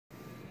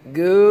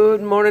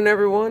Good morning,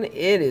 everyone.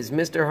 It is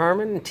Mr.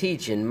 Harmon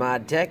teaching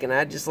Mod Tech, and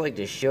I'd just like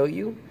to show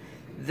you.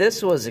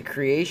 This was a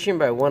creation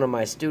by one of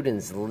my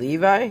students,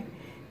 Levi,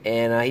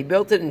 and he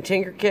built it in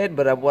tinkercad,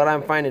 but what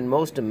I'm finding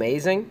most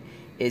amazing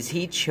is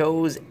he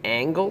chose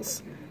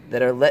angles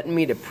that are letting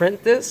me to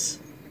print this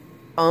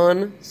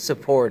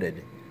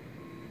unsupported.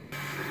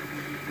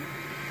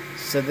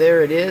 So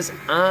there it is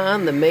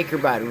on the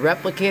MakerBot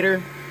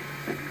replicator,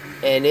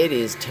 and it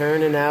is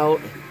turning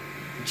out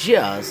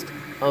just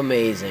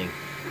amazing.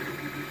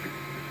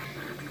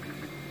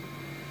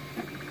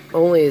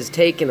 Only has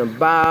taken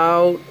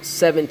about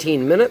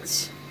 17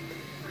 minutes.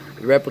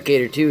 The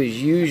replicator 2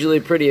 is usually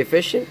pretty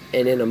efficient,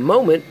 and in a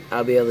moment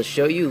I'll be able to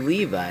show you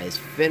Levi's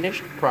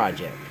finished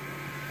project.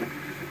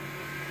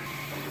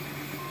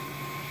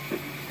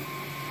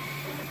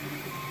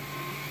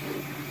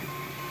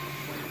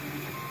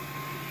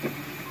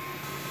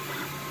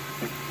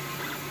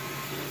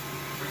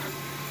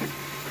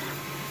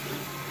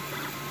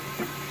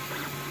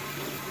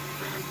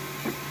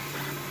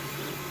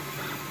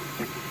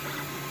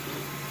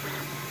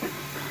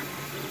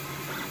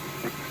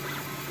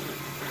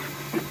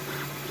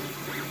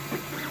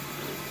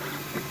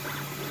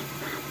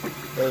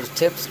 Those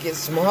tips get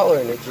smaller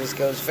and it just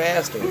goes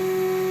faster.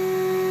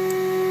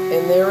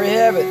 And there we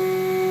have it.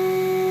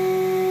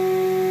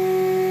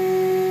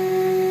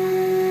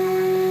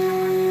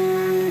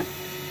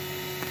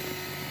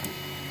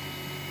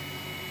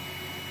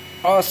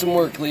 Awesome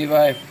work,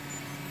 Levi.